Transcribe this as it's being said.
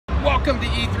Welcome to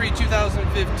E3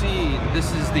 2015.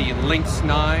 This is the L.Y.N.X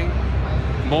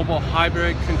 9 mobile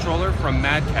hybrid controller from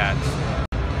MadCatz.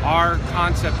 Our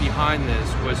concept behind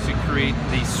this was to create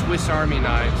the Swiss Army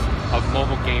knives of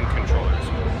mobile game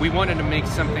controllers. We wanted to make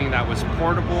something that was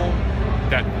portable,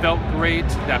 that felt great,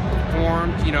 that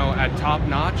performed, at top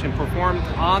notch and performed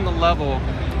on the level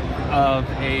of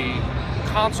a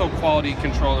console quality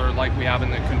controller like we have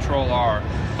in the Control-R,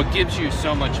 but gives you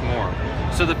so much more.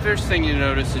 So the first thing you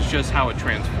notice is just how it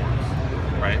transforms,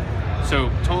 right? So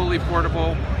totally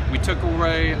portable. We took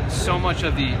away so much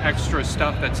of the extra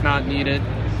stuff that's not needed,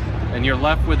 and you're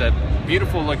left with a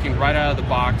beautiful looking right out of the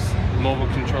box mobile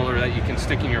controller that you can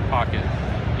stick in your pocket.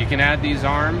 You can add these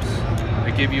arms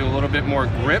that give you a little bit more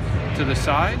grip to the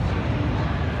side.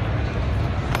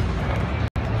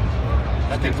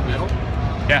 That thing's metal?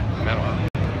 Yeah, metal.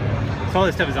 So all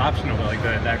this stuff is optional, but like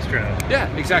the extra. Yeah,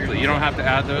 exactly. You don't have to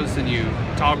add those, and you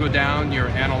toggle down your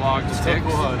analog sticks. So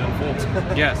cool how it unfolds.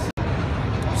 Yes.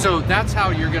 So that's how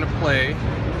you're going to play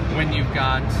when you've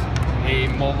got a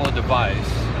mobile device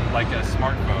like a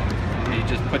smartphone. You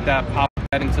just put that, pop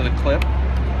that into the clip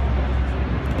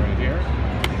right here,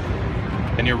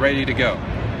 and you're ready to go.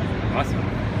 Awesome.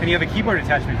 And you have a keyboard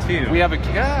attachment too. We have a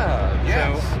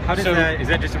yes. So how does that? Is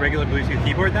that just a regular Bluetooth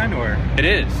keyboard then, or? It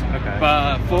is. Okay.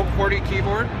 Full QWERTY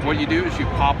keyboard. What you do is you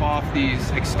pop off these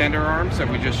extender arms that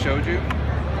we just showed you.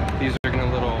 These are getting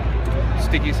a little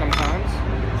sticky sometimes.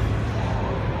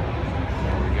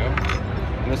 There we go.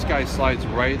 And this guy slides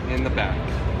right in the back.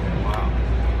 Wow.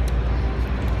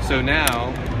 So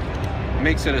now it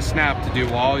makes it a snap to do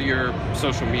all your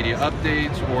social media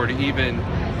updates, or to even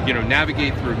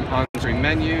navigate through on-screen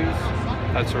menus,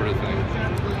 that sort of thing.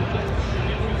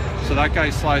 So that guy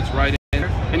slides right in,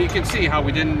 and you can see how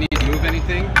we didn't need to move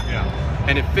anything. Yeah.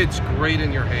 And it fits great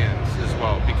in your hands as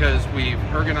well, because we've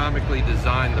ergonomically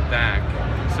designed the back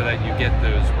so that you get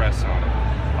those rests on it.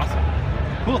 Awesome.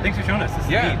 Cool, thanks for showing us. This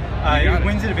is Yeah. neat.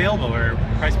 When's it available, or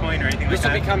price point, or anything like that? This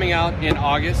will be coming out in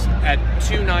August at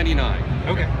 $299.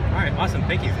 Okay, all right, awesome,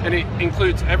 thank you. And it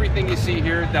includes everything you see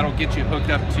here that'll get you hooked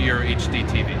up to your HD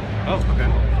TV. Oh, okay.